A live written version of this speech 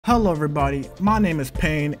Hello everybody, my name is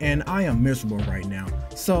Payne and I am miserable right now.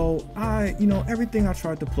 So everything I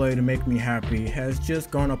tried to play to make me happy has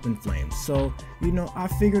just gone up in flames. So, I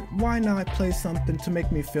figured why not play something to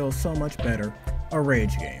make me feel so much better, a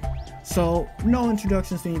rage game. So, no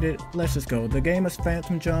introductions needed, let's just go. The game is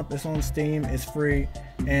Phantom Jump, it's on Steam, it's free,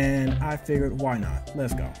 and I figured why not,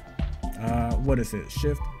 let's go. What is it,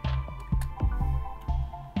 shift?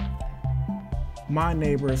 My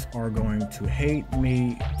neighbors are going to hate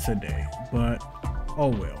me today, but oh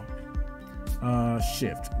well.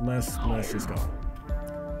 Shift. Let's just go.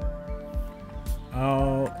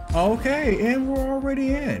 Okay, and we're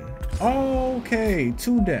already in. Okay,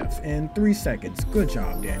 2 deaths in 3 seconds. Good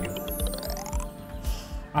job, Daniel.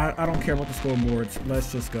 I don't care about the scoreboards.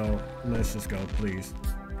 Let's just go. Let's just go, please.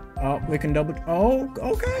 We can double. Oh,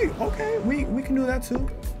 okay. We can do that too.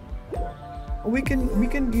 We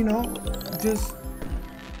can just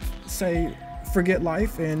say forget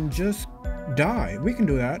life and just die. We can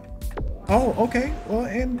do that. Oh, okay. Well,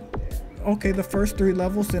 and okay, the first 3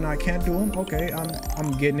 levels, then I can't do them. Okay,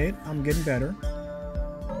 I'm getting it. I'm getting better.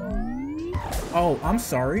 Oh, I'm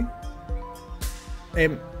sorry.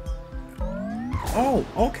 Oh,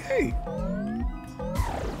 okay.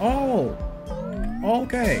 Oh,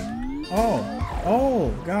 okay. Oh,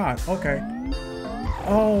 God. Okay.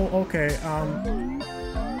 Oh, okay.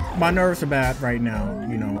 My nerves are bad right now,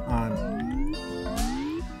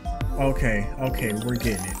 okay, we're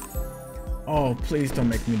getting it. Oh, please don't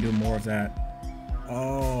make me do more of that.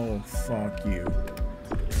 Oh, fuck you.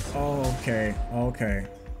 Okay,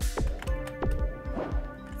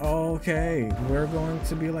 we're going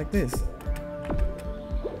to be like this.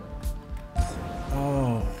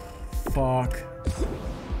 Oh, fuck.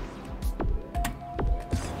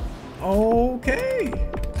 Okay.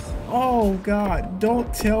 Oh God,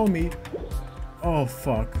 don't tell me. Oh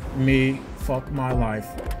fuck me, fuck my life.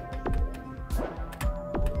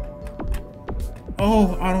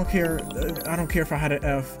 Oh, I don't care. I don't care if I had an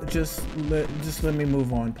F. Just let me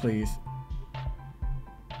move on, please.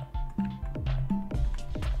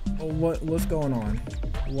 Oh, what's going on?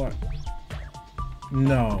 What?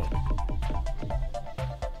 No.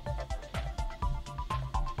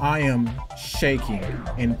 I am shaking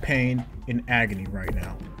in pain and agony right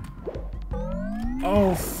now.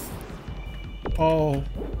 Oh,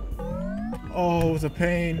 the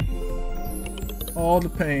pain. Oh, the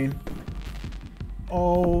pain.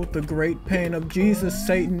 Oh, the great pain of Jesus,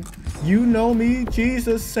 Satan. You know me,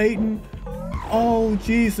 Jesus, Satan. Oh,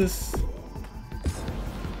 Jesus.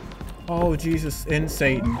 Oh, Jesus and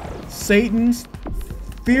Satan. Satan's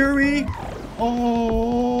fury.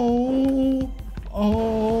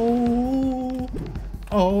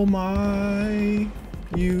 Oh my.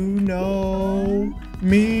 You know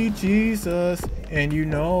me, Jesus, and you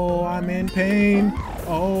know I'm in pain.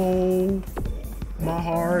 Oh, my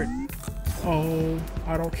heart. Oh,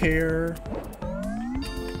 I don't care.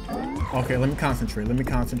 Okay, let me concentrate.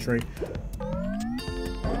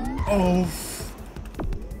 Oh.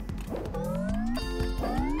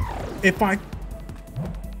 If I...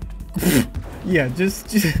 yeah, just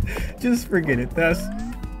forget it.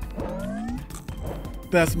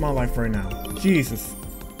 That's my life right now. Jesus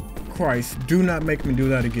Christ, do not make me do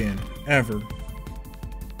that again, ever.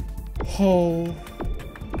 Oh.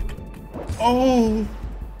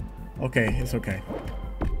 Okay, it's okay.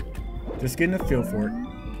 Just getting a feel for it.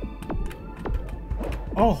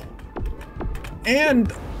 Oh.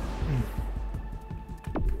 And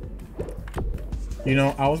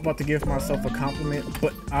I was about to give myself a compliment,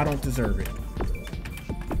 but I don't deserve it.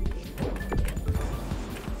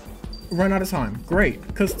 Run out of time. Great,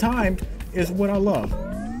 because time is what I love.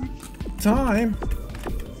 Time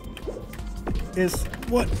is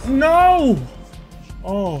what? No!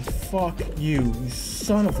 Oh, fuck you, you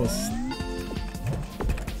son of a...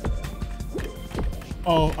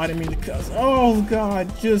 Oh, I didn't mean to cuss. Oh,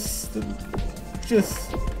 God, just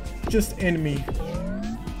end me.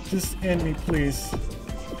 Just end me, please.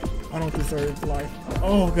 I don't deserve life.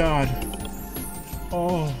 Oh, God.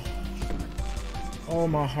 Oh,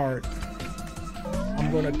 my heart.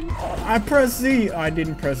 I'm gonna... I pressed Z. I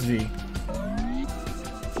didn't press Z.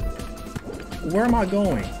 Where am I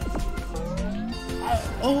going?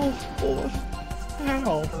 How?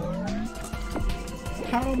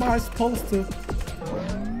 How am I supposed to?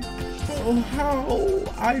 Oh, how?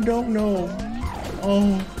 I don't know.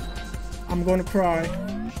 Oh, I'm gonna cry.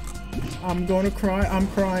 I'm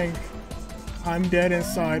crying. I'm dead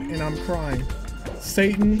inside and I'm crying.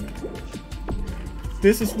 Satan,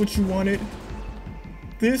 this is what you wanted.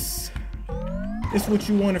 This is what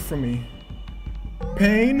you wanted from me.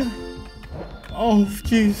 Pain? Oh,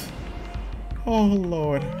 jeez. Oh,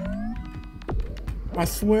 Lord. I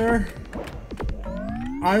swear.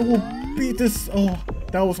 I will beat this. Oh,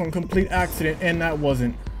 that was on complete accident, and that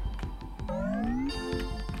wasn't.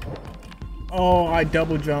 Oh, I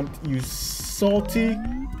double jumped, you salty.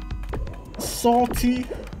 Salty.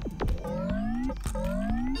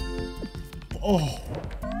 Oh,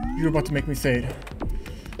 you're about to make me say it.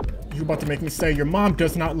 You're about to make me say your mom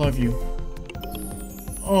does not love you.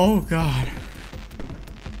 Oh, God.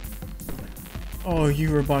 Oh,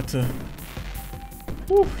 you were about to...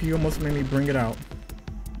 Whew, you almost made me bring it out.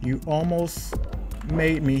 You almost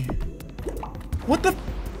made me... What the...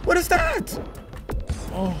 What is that?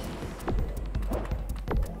 Oh.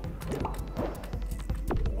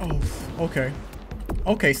 Oh, okay.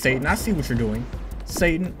 Okay, Satan, I see what you're doing.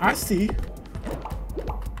 Satan, I see.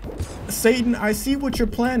 Satan, I see what your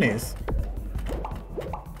plan is.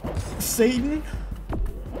 Satan,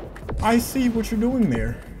 I see what you're doing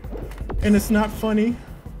there. And it's not funny.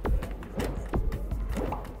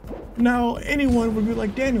 Now, anyone would be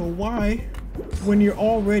like, Daniel, why, when you're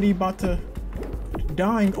already about to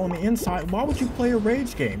dying on the inside, why would you play a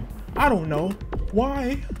rage game? I don't know.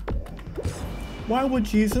 Why? Why would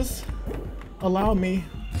Jesus allow me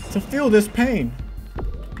to feel this pain?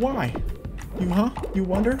 Why? You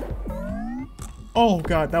wonder? Oh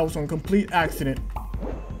God, that was on complete accident.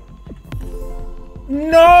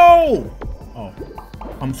 No! Oh,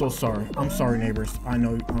 I'm so sorry. I'm sorry, neighbors. I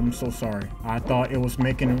know, I'm so sorry. I thought it was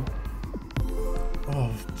making...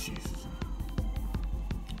 Oh, Jesus.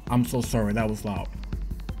 I'm so sorry, that was loud.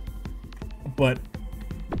 But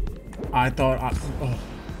I thought I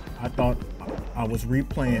was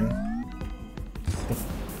replaying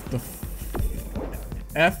the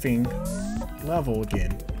effing level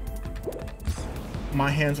again. My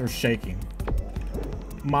hands are shaking.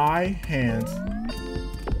 My hands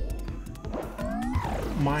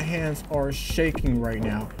are shaking right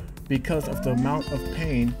now because of the amount of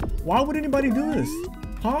pain. Why would anybody do this?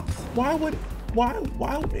 Huh? Why would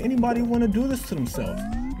anybody want to do this to themselves?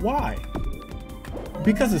 Why?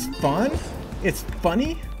 Because it's fun? It's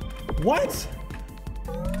funny? What?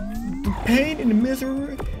 The pain and the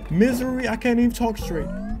misery, I can't even talk straight.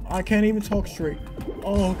 I can't even talk straight.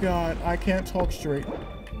 Oh God, I can't talk straight.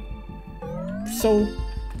 So,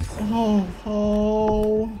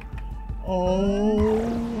 oh,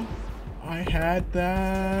 I had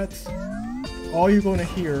that. All you're gonna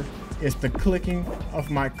hear is the clicking of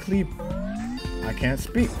my cleave. I can't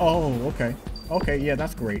speak. Oh, okay. Okay, yeah,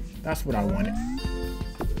 that's great. That's what I wanted.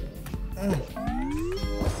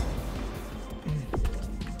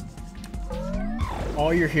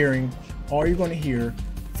 All you're gonna hear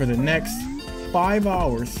for the next 5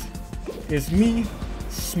 hours is me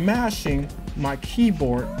smashing my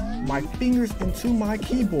keyboard, my fingers into my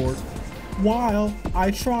keyboard while I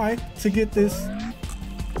try to get this.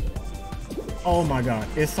 Oh my God,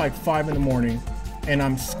 it's like 5 in the morning and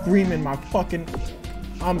I'm screaming my fucking,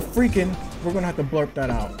 I'm freaking, we're gonna have to blurp that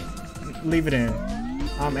out. Leave it in.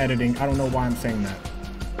 I'm editing. I don't know why I'm saying that.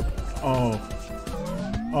 Oh,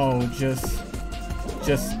 just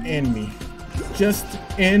end me. Just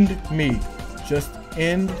end me. Just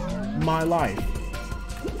end my life.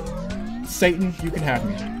 Satan, you can have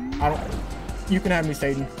me. You can have me,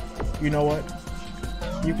 Satan. You know what?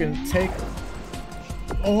 You can take...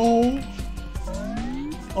 Oh,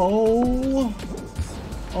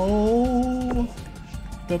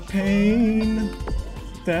 the pain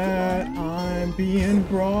that I'm being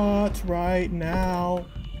brought right now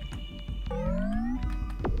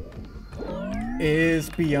is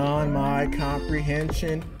beyond my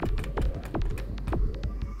comprehension.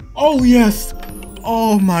 Oh yes!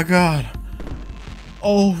 Oh my God.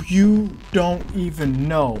 Oh, you don't even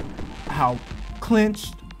know how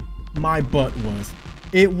clenched my butt was.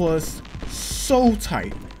 It was so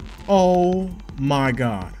tight. Oh my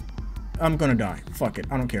God. I'm gonna die. Fuck it.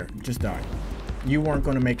 I don't care. Just die. You weren't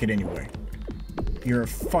gonna make it anyway. You're a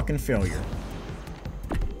fucking failure.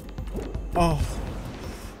 Oh.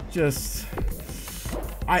 Just...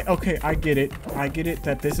 Okay, I get it. I get it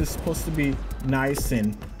that this is supposed to be nice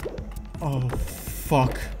and... Oh,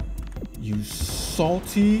 fuck. You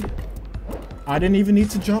salty. I didn't even need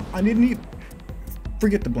to jump. I didn't need...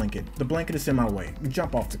 Forget the blanket. The blanket is in my way.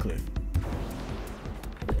 Jump off the cliff.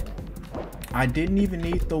 I didn't even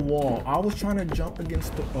need the wall. I was trying to jump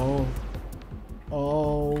against the... Oh,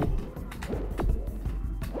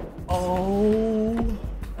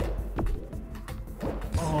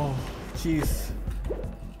 jeez.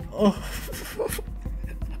 Oh.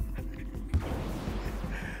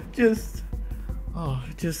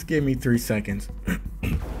 Just give me 3 seconds.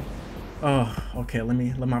 Oh, okay, let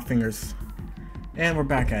my fingers, and we're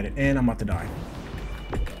back at it, and I'm about to die.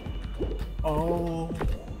 Oh,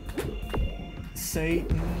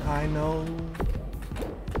 Satan, I know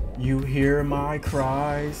you hear my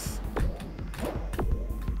cries.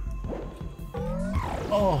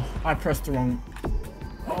 Oh, I pressed the wrong.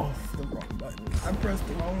 Oh, the wrong button. I pressed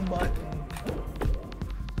the wrong button.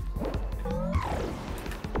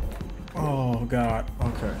 Oh God.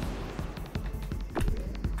 Okay.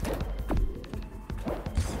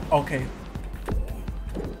 Okay.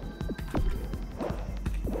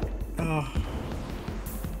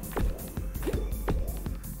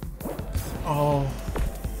 Oh.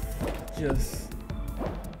 Just.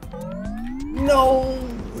 No!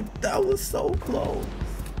 That was so close.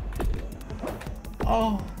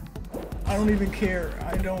 Oh. I don't even care.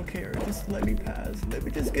 I don't care. Just let me pass. Let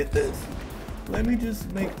me just get this. Let me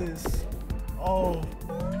just make this. Oh.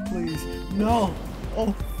 Please. No.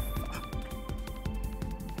 Oh.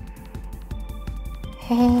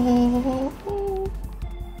 Oh.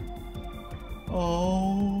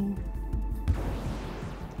 Oh.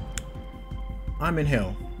 I'm in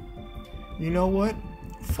hell. You know what?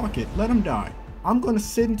 Fuck it. Let him die. I'm gonna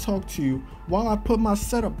sit and talk to you while I put my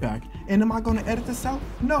setup back. And am I gonna edit this out?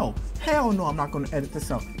 No. Hell no, I'm not gonna edit this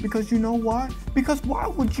out. Because you know why? Because why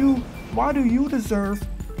do you deserve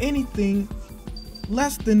anything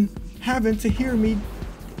less than having to hear me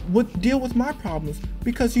deal with my problems?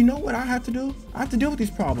 Because you know what I have to do? I have to deal with these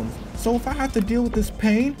problems. So if I have to deal with this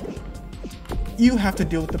pain, you have to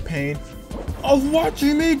deal with the pain of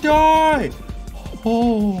watching me die.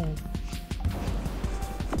 Oh.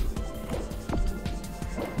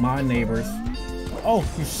 My neighbors. Oh,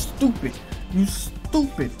 you stupid. You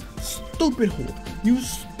stupid. Stupid whore. You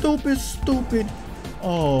stupid.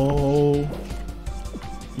 Oh.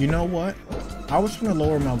 You know what? I was trying to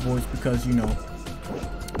lower my voice because, you know,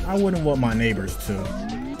 I wouldn't want my neighbors to.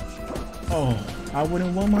 Oh, I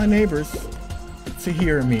wouldn't want my neighbors to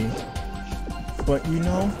hear me. But you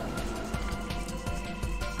know,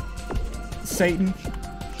 Satan,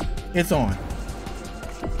 it's on.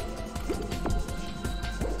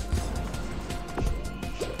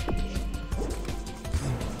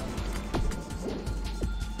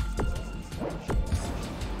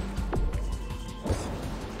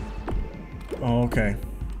 Oh, okay.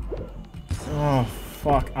 Oh,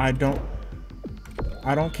 fuck. I don't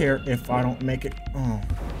care if I don't make it. Oh.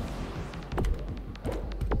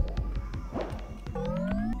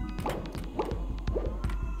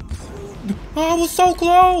 Oh, I was so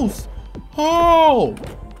close. Oh.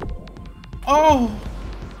 Oh.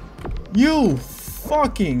 You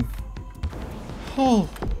fucking. Oh.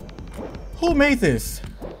 Who made this?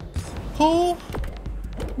 Who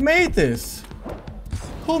made this?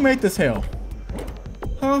 Who made this hell?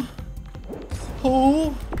 Huh?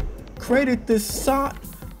 Who created this sot?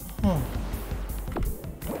 Huh.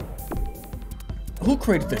 Who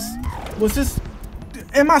created this? Was this?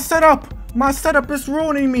 And my setup is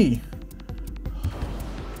ruining me.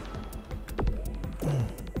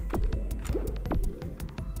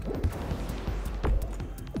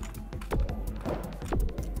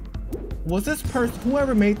 Was this person,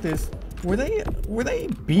 whoever made this, were they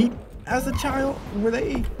beat as a child? Were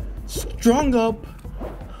they strung up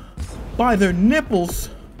by their nipples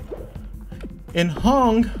and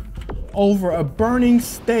hung over a burning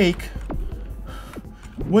stake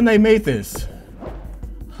when they made this?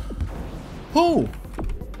 Who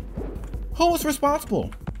was responsible?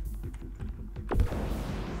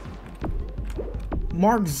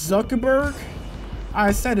 Mark Zuckerberg?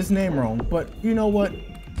 I said his name wrong, but you know what?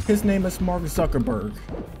 His name is Mark Zuckerberg.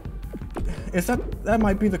 Is that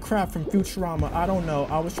might be the crap from Futurama? I don't know.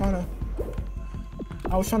 I was trying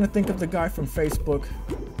to think of the guy from Facebook,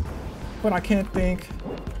 but I can't think.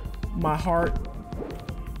 My heart.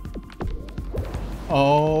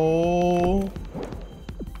 Oh.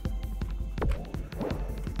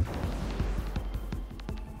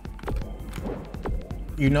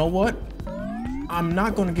 You know what? I'm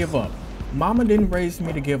not gonna give up. Mama didn't raise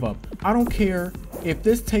me to give up. I don't care if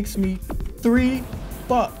this takes me 3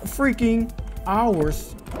 freaking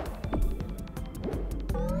hours.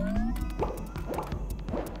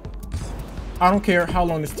 I don't care how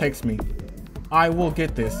long this takes me. I will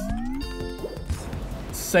get this.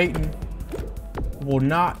 Satan will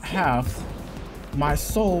not have my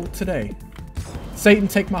soul today. Satan,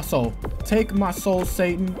 take my soul. Take my soul,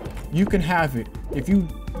 Satan. You can have it. If you...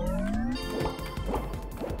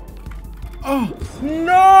 Oh,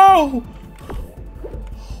 no!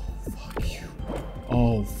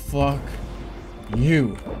 Oh, fuck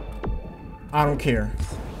you. I don't care.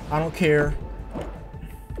 I don't care.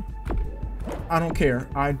 I don't care.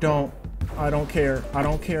 I don't care. I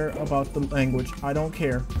don't care about the language. I don't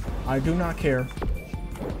care. I do not care.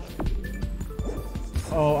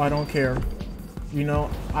 Oh, I don't care. You know,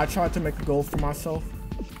 I tried to make a goal for myself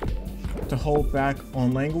to hold back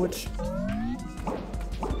on language.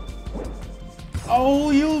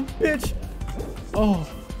 Oh, you bitch. Oh.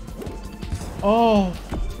 Oh.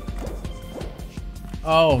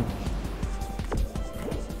 Oh.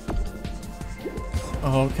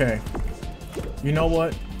 Okay. You know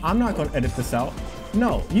what? I'm not gonna edit this out.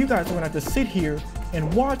 No, you guys are gonna have to sit here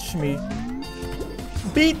and watch me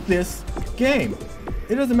beat this game.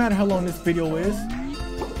 It doesn't matter how long this video is.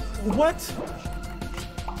 What?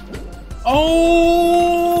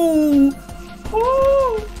 Oh!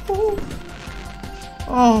 Oh!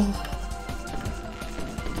 Oh!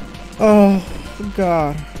 Oh,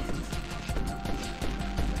 God.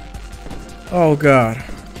 Oh, God.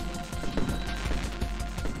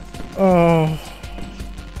 Oh.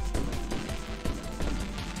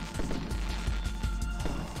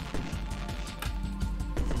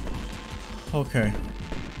 Okay.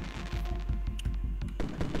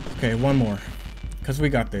 Okay, one more. Because we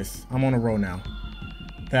got this. I'm on a roll now.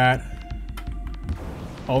 That.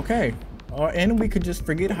 Okay. And we could just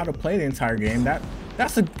forget how to play the entire game.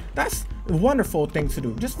 That's a wonderful thing to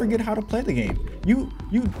do. Just forget how to play the game.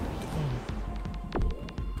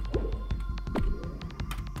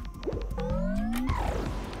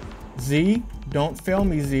 Z, don't fail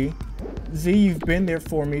me, Z. Z, you've been there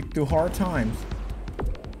for me through hard times.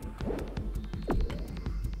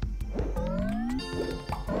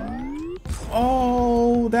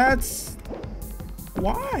 Oh, that's...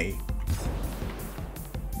 Why?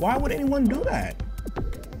 Why would anyone do that?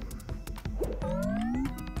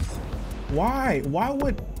 Why? Why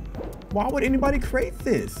would anybody create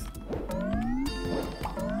this?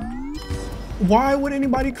 Why would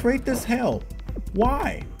anybody create this hell?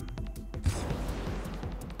 Why?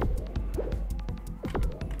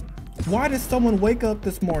 Why did someone wake up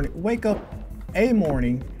a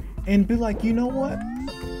morning and be like, you know what?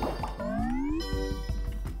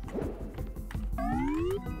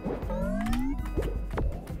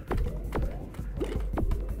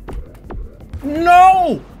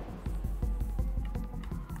 No!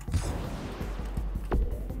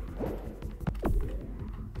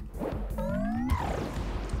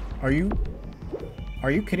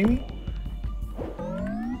 Are you kidding me?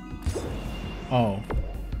 Oh.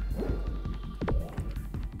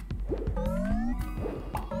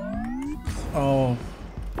 Oh.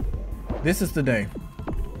 This is the day.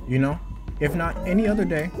 You know? If not any other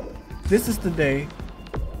day, this is the day.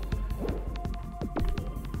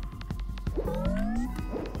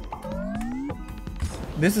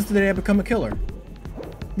 This is the day I become a killer.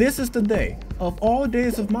 This is the day. Of all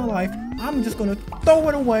days of my life, I'm just gonna throw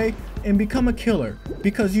it away and become a killer.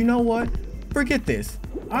 Because you know what? Forget this.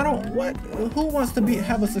 I don't, what? Who wants to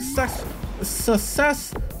have a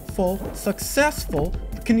successful,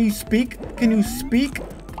 can you speak? Can you speak?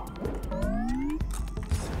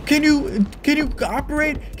 Can you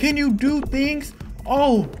operate? Can you do things?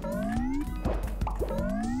 Oh.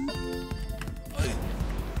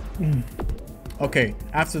 Okay,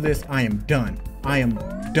 after this, I am done. I am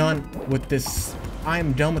done with this. I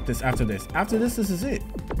am done with this after this. After this, this is it.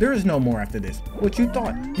 There is no more after this. What you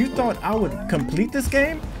thought? You thought I would complete this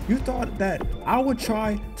game? You thought that I would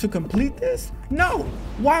try to complete this? No.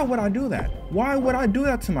 Why would I do that? Why would I do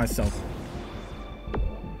that to myself?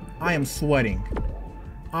 I am sweating.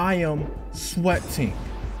 I am sweating.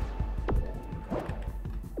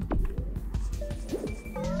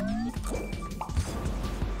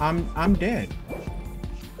 I'm dead.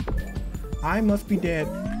 I must be dead,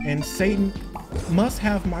 and Satan must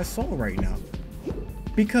have my soul right now,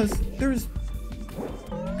 because there's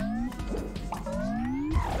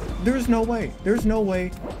no way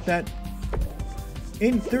that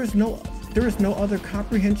there is no other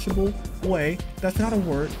comprehensible way. That's not a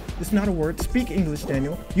word. It's not a word. Speak English,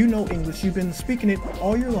 Daniel. You know English. You've been speaking it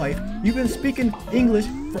all your life. You've been speaking English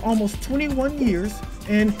for almost 21 years,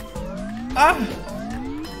 and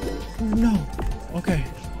no. Okay.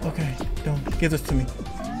 Okay. Don't give this to me.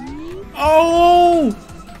 Oh!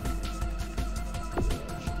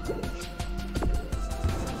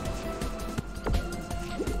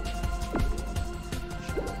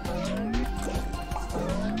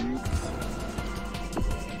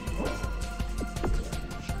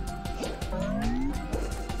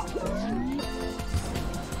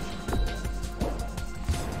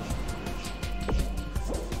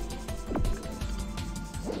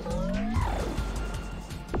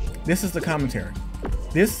 This is the commentary.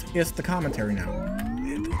 This is the commentary now.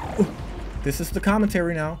 This is the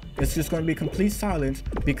commentary now. It's just going to be complete silence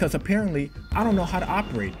because apparently I don't know how to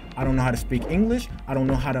operate. I don't know how to speak English. I don't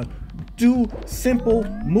know how to do simple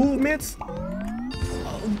movements.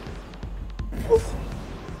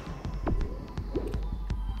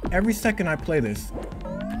 Every second I play this,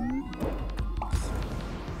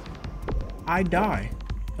 I die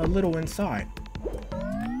a little inside.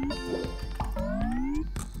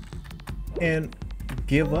 And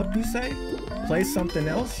give up, you say? Play something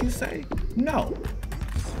else, you say? No.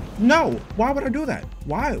 No, why would I do that?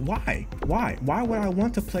 Why would I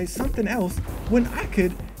want to play something else when I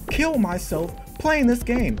could kill myself playing this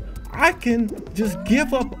game? I can just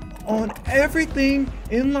give up on everything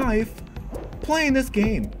in life playing this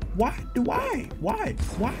game. Why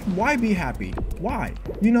be happy? Why?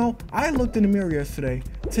 You know, I looked in the mirror today,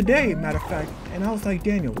 matter of fact, and I was like,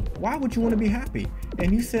 Daniel, why would you want to be happy?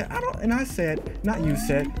 And you said, and I said, not you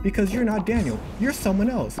said, because you're not Daniel, you're someone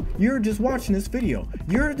else. You're just watching this video.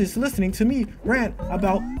 You're just listening to me rant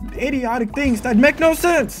about idiotic things that make no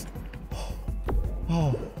sense.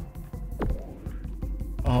 Oh.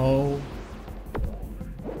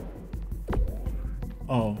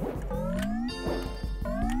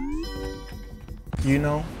 You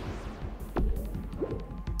know,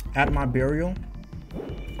 at my burial,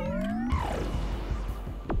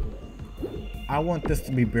 I want this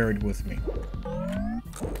to be buried with me.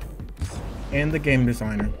 And the game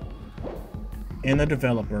designer, and the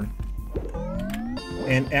developer,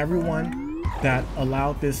 and everyone that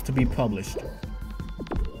allowed this to be published.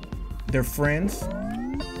 Their friends,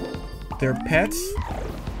 their pets,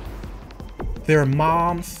 their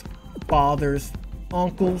moms, fathers,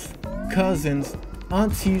 uncles, cousins,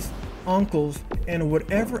 aunties, uncles, and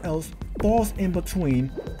whatever else falls in between,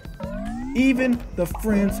 even the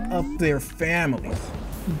friends of their family.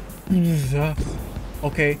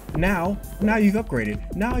 Okay, now you've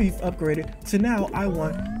upgraded. Now you've upgraded to now I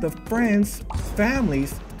want the friends,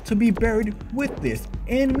 families to be buried with this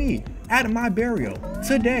and me at my burial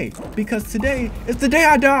today, because today is the day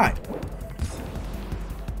I die.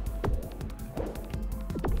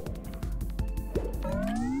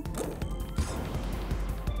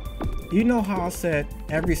 You know how I said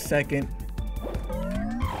every second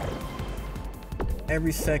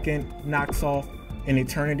knocks off an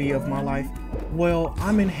eternity of my life? Well,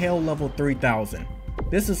 I'm in hell level 3000.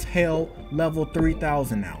 This is hell level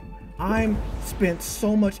 3000 now. I'm spent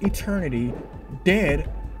so much eternity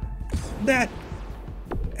dead that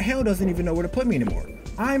hell doesn't even know where to put me anymore.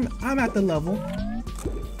 I'm at the level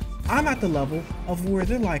of where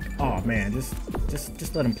they're like, oh man, just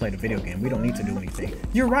let them play the video game. We don't need to do anything.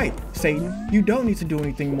 You're right, Satan. You don't need to do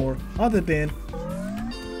anything more other than,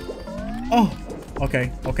 oh,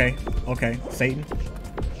 okay, Satan,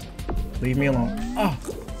 leave me alone.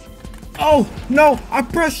 Oh no, I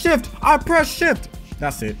press shift.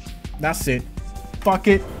 That's it. Fuck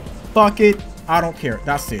it. I don't care.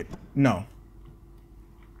 That's it. No.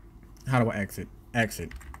 How do I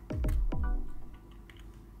exit?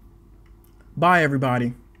 Bye,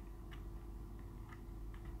 everybody.